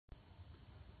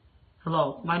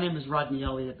Hello, my name is Rodney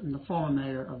Elliott. I'm the former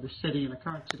mayor of the city and the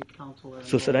current city councilor in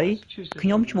សួស្តី Massachusetts, ខ្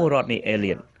ញុំឈ្មោះ Rodney United States of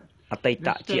Elliott America. អតីត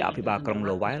This ជាអ statement ភិ is បាល in ក្រុង direct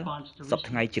Lowell response to សប្តាហ៍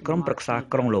ថ្ងៃ recent ជាក្រុមប្រឹក្សា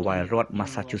ក្រុង Lowell រដ្ឋ General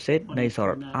Massachusetts នៃសហ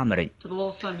រដ្ឋ Maneth. អាមេរិក To the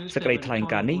Lowell Sun សេចក្តី newspaper ថ្លែង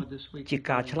ការណ៍នេះ editorial board this week ជា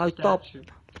ការ regarding ឆ្លើយ the តប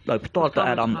statute. ដោយផ្ទាល់ទៅ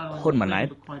អាដាម ហ៊ុន ម៉ាណែត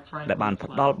Frankly, ដែលបាន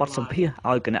ផ្ដល់បទសម្ភាសន៍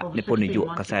ឲ្យគណៈ over និពន្ធនាយក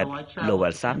 16 កាសែត months ago, I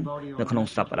Lowell traveled to Sun Cambodia នៅក្នុង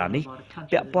on a សប្តាហ៍នេះ mission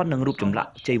to learn ពាក់ about a ព័ន្ធនឹង រូប country ចម្លាក់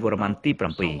ជ័យវរ្ម័នទី so 7 long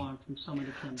from some of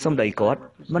the សម្ដី Cambodians គាត់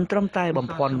I មិនត្រឹមតែ represent. បំ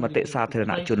ភាន់មតិសាធារ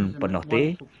ណជនប៉ុណ្ណោះទេ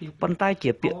ប៉ុន្តែជា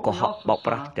ពាក្យកុហកបោក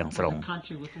ប្រាស់ទាំងស្រុង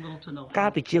កាល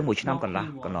ពីជាង1ឆ្នាំកន្លះ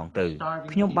កន្លងទៅ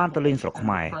ខ្ញុំបានទៅលេងស្រុកខ្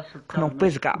មែរ ក្នុងបេ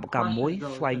សកកម្មមួយ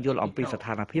ស្វែងយល់អំពីស្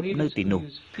ថានភាពនៅទីនោះ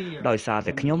ដោយសារ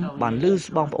តែខ្ញុំបានឮ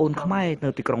បងប្អូនខ្មែរនៅ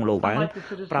ទីក្រុង Lowell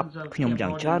ប្រាប់ខ្ញុំយ៉ា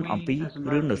ងច្រើនអំពី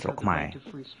រឿងនៅស្រុកខ្មែរ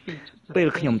ពេល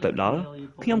ខ្ញុំទៅដល់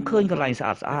ខ្ញុំឃើញកន្លែងស្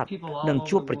អាតៗ និង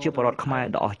ជួបប្រជាពលរដ្ឋខ្មែរ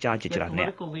ដ៏អស្ចារ្យជាច្រើនអ្នក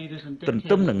ទន្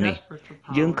ទឹមនឹងនេះ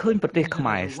យើងឃើញប្រទេសខ្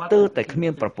មែរស្ទើរតែគ្មា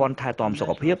នប្រព័ន្ធថែទាំសុ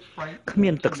ខភាព គ្មា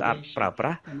នទឹកស្អាតប្រើប្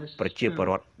រាស់ ប្រជាពល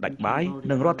រដ្ឋដាច់បាយ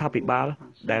និងរដ្ឋាភិបាល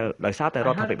ដែលដោយសារតែរ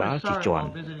ដ្ឋាភិបាលជិះជាន់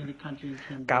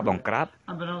ការបង្ក្រាប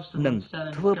និង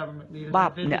ធ្វើបា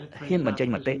បអ្នកហ៊ានបញ្ចេញ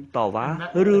មតិតវ៉ា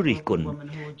ឬរិះគន់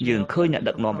យើងឃើញអ្នក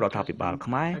ដឹកនាំរដ្ឋាភិបាល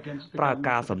ខ្មែរប្រើ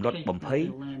ការសម្លុតបំភ័យ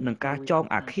និងការចង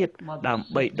អាឃាតដើម្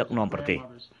បីដឹកនាំប្រទេស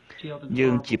យើ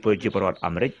ងជាប្រជាពលរដ្ឋ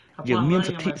អាមេរិក យើងមាន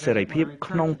សិទ្ធិសេរីភាព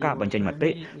ក្នុងការបញ្ចេញមតិ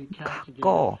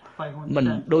ក៏មិន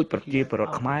ដូចប្រជាពលរ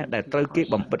ដ្ឋខ្មែរដែលត្រូវគេ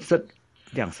បំបិទសិទ្ធិ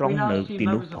យ៉ាងស្រុងនៅទី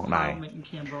នោះផងដែរ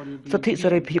សិទ្ធិសេ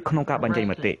រីភាពក្នុងការបញ្ចេញ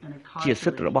មតិ ជាសិ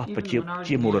ទ្ធិរបស់ប្រជា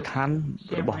ជាមូលដ្ឋាន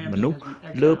របស់មនុស្ស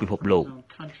លើពិភពលោក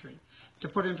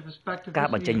ការ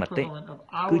បញ្ចេញមតិ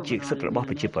គឺជាសិទ្ធិរបស់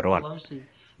ប្រជាពលរដ្ឋ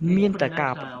មានតែកា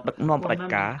រដឹកនាំផ្ដាច់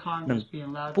ការ និង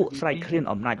ពួកស្រែកឃ្លាន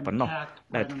អំណាចប៉ុណ្ណោះ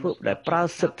ដែលប្រើ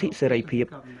សិទ្ធិសេរីភាព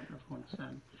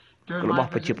របស់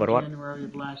ប្រជាពលរដ្ឋ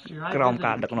ក្រោម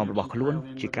ការដឹកនាំរបស់ខ្លួន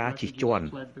ជាការជិះជាន់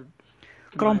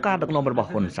ក្រោមការដឹកនាំរបស់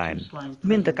ហ៊ុនសែន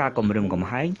មានតែការគំរាមកំ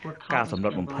ហែង ការសម្លុ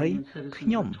តបំភ័យ ខ្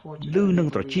ញុំឮនឹង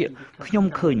ត្រចៀក ខ្ញុំ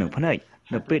ឃើញនឹងភ្នែក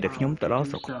នៅពេលដែលខ្ញុំទៅដល់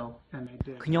ស្រុក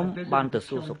ខ្ញុំបានទៅ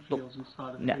សួរសុខទុក្ខ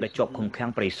អ្នកដែលជាប់ឃុំឃាំង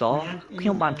ព្រៃសរ ខ្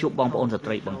ញុំបានជួបបងប្អូនស្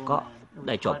ត្រីបង្កក់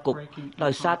ដែលជាប់គុក ដោ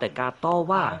យសារតែការត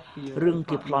វ៉ា រឿង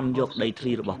គេប្លន់យកដីធ្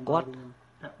លីរបស់គាត់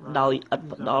ដោយឥត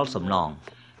ផ្ដល់សំណង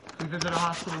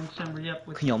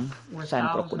ខ្ញុំសែន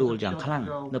ប្រកដួលយ៉ាងខ្លាំង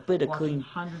នៅពេលដែលឃើញ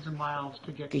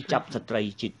គេចាប់ស្ត្រី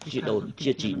ជាជី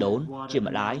ដូន ជា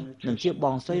ម្ដាយ និងជាប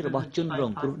ងស្រីរបស់ជនរ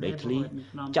ងគ្រោះដីធ្លី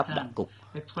ចាប់ដាក់គុក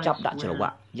ចាប់ដាក់ច្រវា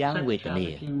ក់យ៉ាងវេទនា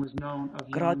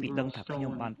ក្រោយពីដឹងថាខ្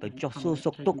ញុំបានទៅចុះសួរ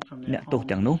សុខទុក្ខអ្នកទោស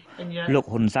ទាំងនោះ លោក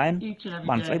ហ៊ុនសែន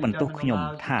បានស្ដីបន្ទោសខ្ញុំ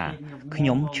ថាខ្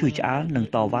ញុំឈឺឆ្អាលនឹង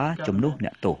តវ៉ាជំនួស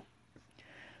អ្នកទោស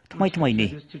ថ្មីនេះ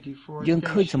យើង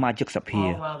ឃើញសមាជិកសភា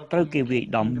ត្រូវគេវាយ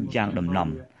ដំយ៉ាងដំណំ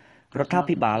រដ្ឋា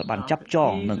ភិបាលបានចាប់ច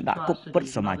ងនិងដាក់គុកពិត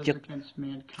សមា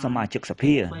ជិកស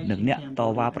ភានិងអ្នកត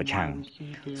វ៉ាប្រឆាំង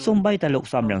សូម្បីតែលោក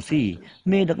សំរងស៊ី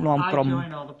មេដឹកនាំក្រុម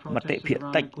មតិភាគ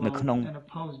តិចនៅក្នុង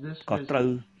ក៏ត្រូវ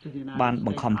បានប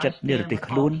ង្ខំចិត្តនិរទេស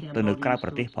ខ្លួនទៅនៅក្រៅប្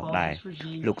រទេសផងដែរ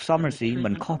លោកសំរងស៊ីមិ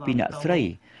នខុសពីអ្នកស្រី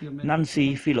Nancy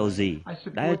Pelosi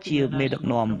ដែលជាមេដឹក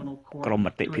នាំក្រុមម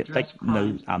តិភាគតិចនៅ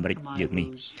អាមេរិកយើងនេះ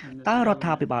តើរដ្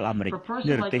ឋាភិបាលអាមេរិក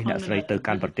និរទេសអ្នកស្រីទៅ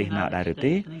កាន់ប្រទេសណាដែរឬ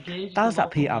ទេ តើសហ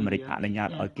ភាពអាមេរិកអនុញ្ញាត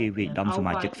ឲ្យគេវាយដំស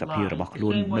មាជិកសភារបស់ខ្លួ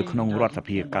ននៅក្នុងរដ្ឋស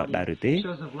ភាកើតដែរឬទេ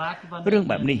រឿង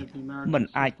បែបនេះមិន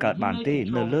អាចកើតបានទេ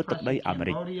នៅលើទឹកដីអាមេ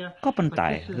រិក ក៏ប៉ុន្តែ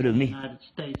រឿងនេះ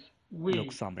លោក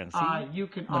សំរងស៊ី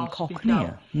មិនខុសគ្នា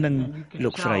នឹងលោ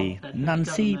កស្រី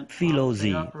Nancy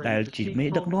Pelosi ដែលជាមេ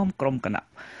ដឹកនាំក្រុ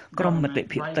មមតិ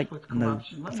ភាគតិចនៅ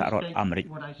សហរដ្ឋអាមេរិក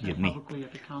យើងនេះ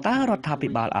តើរដ្ឋាភិ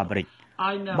បាលអាមេរិក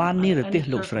បាននិរទេស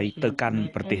លោកស្រីទៅកាន់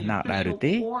ប្រទេសណាដែរឬ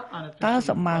ទេ តើ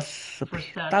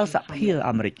សហភាព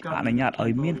អាមេរិកអនុញ្ញាតឲ្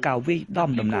យមានការវាយដំ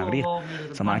តំណាងរាស្ត្រ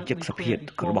សមាជិកសភារ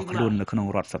បស់ខ្លួននៅក្នុង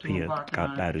រដ្ឋសភាកើត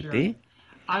ដែរឬទេ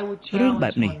រឿងបែ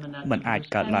បនេះមិនអាច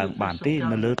កើតឡើងបានទេ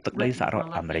នៅលើទឹកដីសហរដ្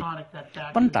ឋអាមេរិក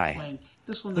ប៉ុន្តែ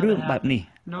រឿងបែបនេះ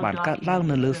បានកើតឡើង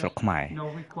នៅលើស្រុកខ្មែរ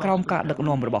ក្រោមការដឹក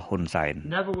នាំរបស់ហ៊ុនសែន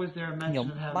ខ្ញុំ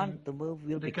បានទៅមើល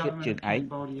វាលពិឃាតជើងឯក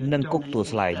និងគុកទួល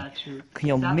ស្លែង ខ្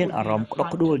ញុំមានអារម្មណ៍ក្តុក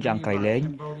ក្តួលយ៉ាងក្រៃលែង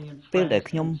ពេលដែល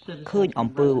ខ្ញុំឃើញអំ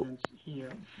ពើ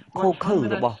ឃោរឃៅ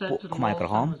របស់ពួកខ្មែរក្រ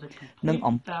ហម និង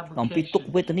អំពីទុក្ខ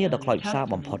វេទនាដ៏ខ្លោចផ្សា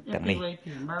បំផុតទាំងនេះ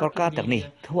ប្រការទាំងនេះ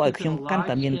ធ្វើឲ្យខ្ញុំកាន់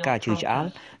តែមានការឈឺឆ្អាល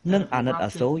និងអាណិតអា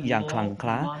សូរយ៉ាងខ្លាំងក្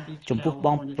លាចំពោះប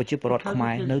ងប្រជាពលរដ្ឋខ្មែ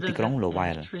រនៅទីក្រុង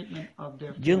Lowell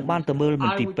យើងបានទៅមើលម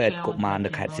ន្ទីរពេទ្យកុមារនៅ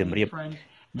ខេត្តសៀមរាប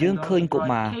យើងឃើញកុ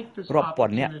មាររាប់ពា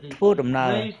ន់នាក់ធ្វើដំណើ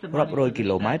ររាប់រយគី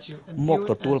ឡូម៉ែត្រមក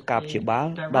ទទួលការព្យាបាល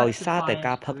ដោយសារតែ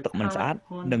ការផឹកទឹកមិនស្អាត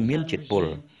និងមានជាតិពុល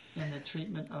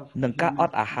និងការអ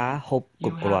ត់អាហារហូបគ្រ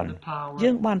ប់គ្រាន់ យើ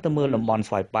ងបានទៅមើលតំបន់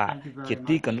ស្វាយប៉ាក ជា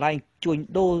ទីកន្លែងជួញ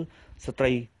ដូរស្ត្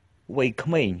រី វ័យក្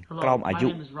មេងក្រោមអាយុ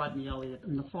My name is Rodney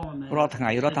and the former mayor រាល់ of ថ្ងៃ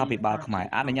the រដ្ឋា city ភិ and បាល current ខ្មែរ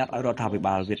city អនុញ្ញាត council ឲ្យរដ្ឋាភិ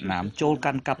បាលវៀតណាមចូល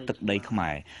កាន់កាប់ទឹកដីខ្មែ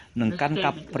រនិងកាន់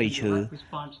កាប់ព្រៃឈើ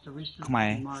response to recent ខ្មែរ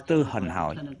remarks ស្ទើរ by ហិនហើ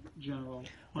យ Lieutenant General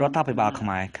រដ្ឋាភិបាលខ្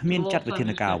មែរគ្មានចាត់វិធា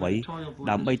នការអ្វី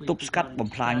ដើម្បីទប់ស្កាត់បំ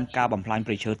ផ្លាញការបំផ្លាញ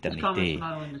ព្រៃឈើទាំងនេះទេ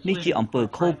នេះជាអំពើ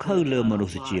ឃោរឃៅលើមនុ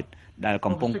ស្សជាតិដែល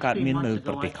កំពុងកើតមាននៅ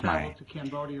ប្រទេសខ្មែរ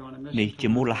នេះជា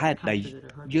មូលហេតុដែល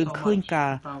យើងឃើញកា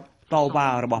រតវ៉ា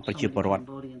របស់ប្រជាពលរដ្ឋ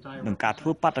និងការធ្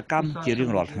វើបាតកម្មជារៀង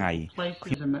រាល់ថ្ងៃ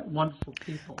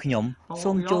ខ្ញុំ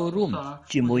សូមចូលរួម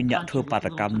ជាមួយអ្នកធ្វើបាត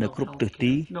កម្មនៅគ្រប់ទិស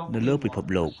ទីនៅលើពិភព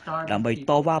លោកដើម្បី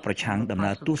តវ៉ាប្រឆាំងដំ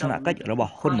ណើរទស្សនកិច្ចរប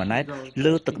ស់ហ៊ុនម៉ាណែត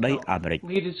លើទឹកដីអាមេរិក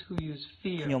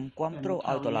ខ្ញុំគាំទ្រឲ្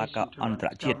យតុលាការអន្តរ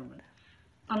ជាតិ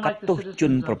កាត់ទោសជ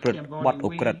នប្រព្រឹត្តបទឧ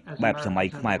ក្រិដ្ឋបែបសម័យ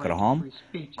ខ្មែរក្រហម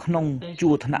ក្នុងជួ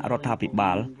រថ្នាក់រដ្ឋាភិ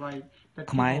បាល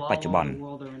ខ្មែរបច្ចុប្បន្ន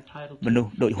មនុស្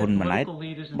សដូចហ៊ុនម៉ាណែត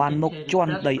បានមកជ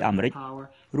ន់ដីអាមេរិក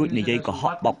រួចនិយាយកុហ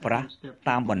កបោកប្រាស់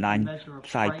តាមបណ្ដាញ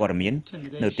ផ្សាយព័ត៌មាន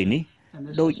នៅទីនេះ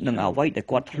ដូចនឹងអ្វីដែល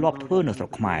គាត់ធ្លាប់ធ្វើនៅស្រុ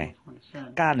កខ្មែរ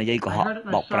ការនិយាយកុហក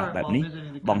បោកប្រាស់បែបនេះ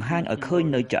បង្ហាញឲ្យឃើញ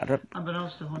នៅចរិត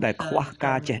ដែលខ្វះ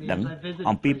ការចេះដឹង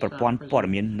អំពីប្រព័ន្ធព័ត៌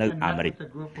មាននៅអាមេរិក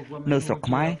នៅស្រុក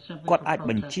ខ្មែរគាត់អាច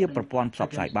បញ្ជាប្រព័ន្ធផ្សព្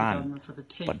វផ្សាយបាន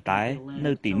ប៉ុន្តែ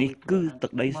នៅទីនេះគឺទឹ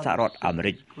កដីសហរដ្ឋអាមេ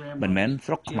រិកមិនមែន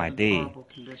ស្រុកខ្មែរទេ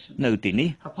នៅទីនេះ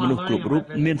មនុស្សគ្រប់រូប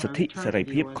មានសិទ្ធិសេរី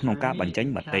ភាពក្នុងការបញ្ចេញ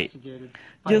មតិ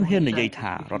យើងហ៊ាននិយាយ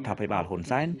ថារដ្ឋាភិបាលហ៊ុន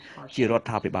សែនជារដ្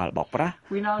ឋាភិបាលបោកប្រាស់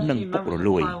និងពុករ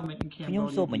លួយខ្ញុំ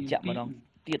សូមបញ្ជាក់ម្ដង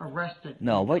ទៀត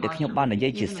នៅអ្វីដែលខ្ញុំបាននិយា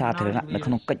យជាសាធារណៈនៅ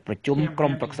ក្នុងកិច្ចប្រជុំក្រុ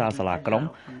មប្រឹក្សាសាលាក្រុង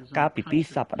កាលពី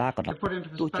2សប្តាហ៍កន្លង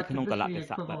ទោះជាក្នុងកលៈទេ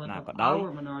សៈបែបណាក៏ដោយ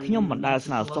ខ្ញុំមិនដែល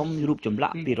ស្នើសុំរូបចម្លា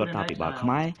ក់ពីរដ្ឋាភិបាលខ្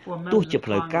មែរទោះជា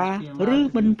ផ្លូវការឬ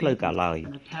មិនផ្លូវការឡើយ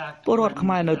ពលរដ្ឋខ្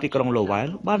មែរនៅទីក្រុងឡូវែល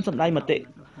បានសម្ដែងមតិ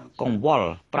កង្វល់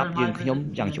ប្រាប់យើងខ្ញុំ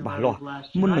យ៉ាងច្បាស់លាស់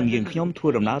មុននឹងយើងខ្ញុំធ្វើ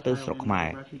ដំណើរទៅស្រុកខ្មែរ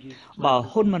បើ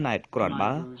ហ៊ុនម៉ាណែតគ្រាន់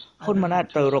បើហ៊ុនម៉ាណែត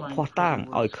ត្រូវរកភស្តុតាង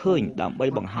ឲ្យឃើញដើម្បី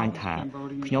បង្ហាញថា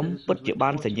ខ្ញុំពិតជាបា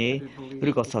នសញ្ញេ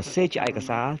ឬក៏សរសេរជាឯក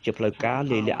សារជាផ្លូវការ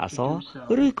លាយលក្ខណ៍អក្ស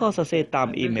រឬក៏សរសេរតាម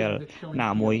អ៊ីមែលណា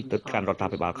មួយទៅកាន់រដ្ឋា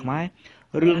ភិបាលខ្មែរ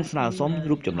រឿងស្នើសុំ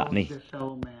រូបចម្លាក់នេះ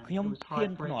ខ្ញុំហ៊ា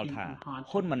នភ្នាល់ថា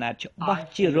ហ៊ុនម៉ាណែតច្បាស់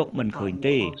ជារកមិនឃើញ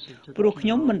ទេព្រោះខ្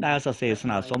ញុំមិនដែលសរសេរស្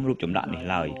នើសុំរូបចម្លាក់នេះ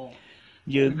ឡើយ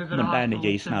យើងមិនដែលនិ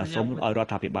យាយស្នើសុំឲ្យរ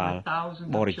ដ្ឋាភិបាល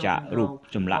បរិច្ចាគរូប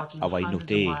ចម្លាក់អ្វីនោះ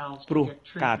ទេព្រោះ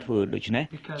ការធ្វើដូច្នេះ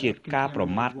ជាការប្រ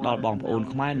មាថដល់បងប្អូន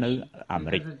ខ្មែរនៅអាមេ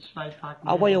រិក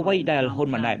អ្វីដែលហ៊ុន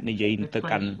ម៉ាណែតនិយាយទៅ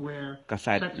កាន់កា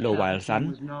សែត Lowell Sun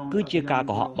គឺជាការ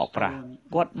កុហកបោកប្រាស់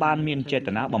គាត់បានមានចេត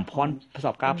នាបំភាន់ផ្ស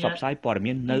ព្វផ្សាយព័ត៌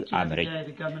មាននៅអាមេរិក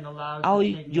ឲ្យ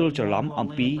យល់ច្រឡំអំ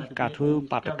ពីការធ្វើ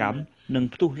បាតកម្មនិង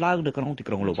ផ្ទុះឡើងនៅក្នុងទី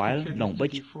ក្រុង Lowell ក្នុងបិ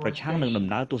ចប្រឆាំងនឹងដំ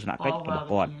ណើរទស្សនកិច្ចរបស់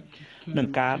គាត់នឹង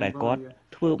ការដែលគាត់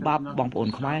ធ្វើបាបបងប្អូន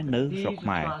ខ្មែរនៅស្រុកខ្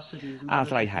មែរអា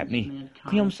ស្រ័យហេតុនេះ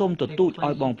ខ្ញុំសូមទទូច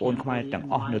ឲ្យបងប្អូនខ្មែរទាំង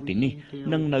អស់នៅទីនេះ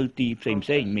និងនៅទីផ្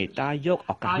សេងមេត្តាយក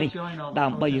ឱកាសនេះដើ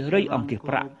ម្បីរៃអង្គាស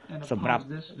ប្រាក់សម្រាប់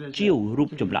ជាវរូប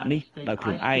ចម្លាក់នេះដោយខ្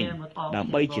លួនឯងដើ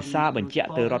ម្បីជាសារបញ្ជាក់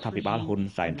ទៅរដ្ឋាភិបាលហ៊ុន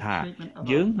សែនថា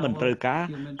យើងមិនត្រូវការ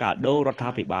កាដូរដ្ឋា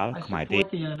ភិបាលខ្មែរទេល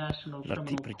ទ្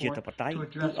ធិប្រជាធិបតេយ្យ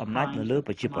គឺអំណាចនៅលើ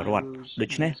ប្រជាពលរដ្ឋដូ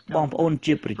ច្នេះបងប្អូន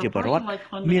ជាប្រជាពលរដ្ឋ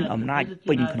មានអំណាច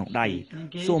ពេញក្នុងដៃ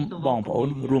សូមបងប្អូន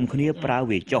រួមគ្នាប្រើ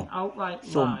វាចុះ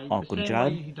សូមអរគុណច្រើ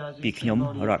នពីខ្ញុំ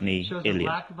Rodney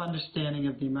Elliott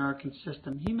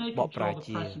បកប្រែ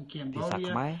ជាភាសា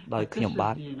ខ្មែរដោយខ្ញុំ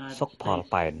បាទសុកផល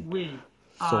ប៉ែន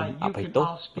សូមអភ័យទោស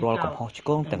រាល់កំហុសឆ្គ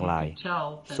ងទាំងឡាយ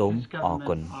សូមអរ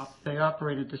គុណ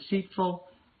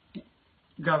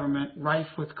government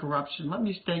rife with corruption. Let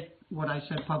me state what I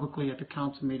said publicly at the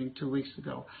council meeting 2 weeks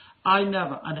ago. I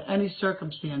never, under any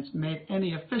circumstance, made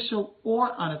any official or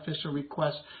unofficial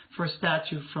request for a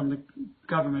statue from the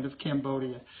government of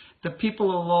Cambodia. The people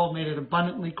of Lowell made it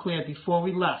abundantly clear before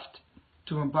we left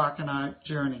to embark on our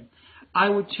journey. I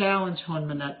would challenge Hun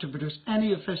Manet to produce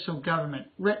any official government,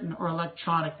 written or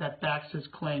electronic, that backs his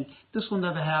claim. This will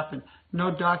never happen. No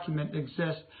document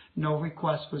exists. No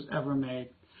request was ever made.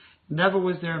 Never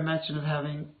was there a mention of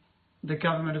having the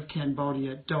government of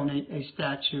Cambodia donate a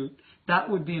statue. That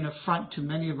would be an affront to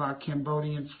many of our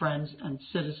Cambodian friends and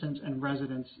citizens and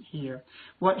residents here.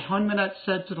 What Hun Manet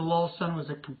said to the Lowell Sun was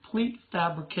a complete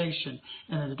fabrication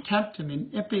and an attempt to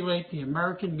manipulate the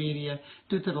American media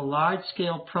due to the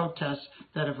large-scale protests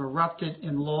that have erupted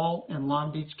in Lowell and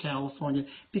Long Beach, California,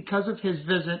 because of his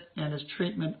visit and his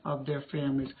treatment of their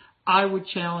families. I would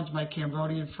challenge my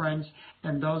Cambodian friends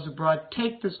and those abroad,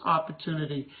 take this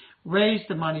opportunity, raise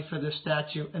the money for this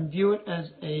statue, and view it as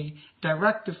a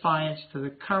direct defiance to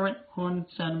the current Hun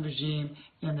Sen regime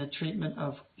in the treatment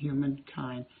of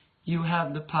humankind. You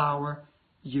have the power,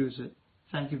 use it.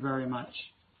 Thank you very much.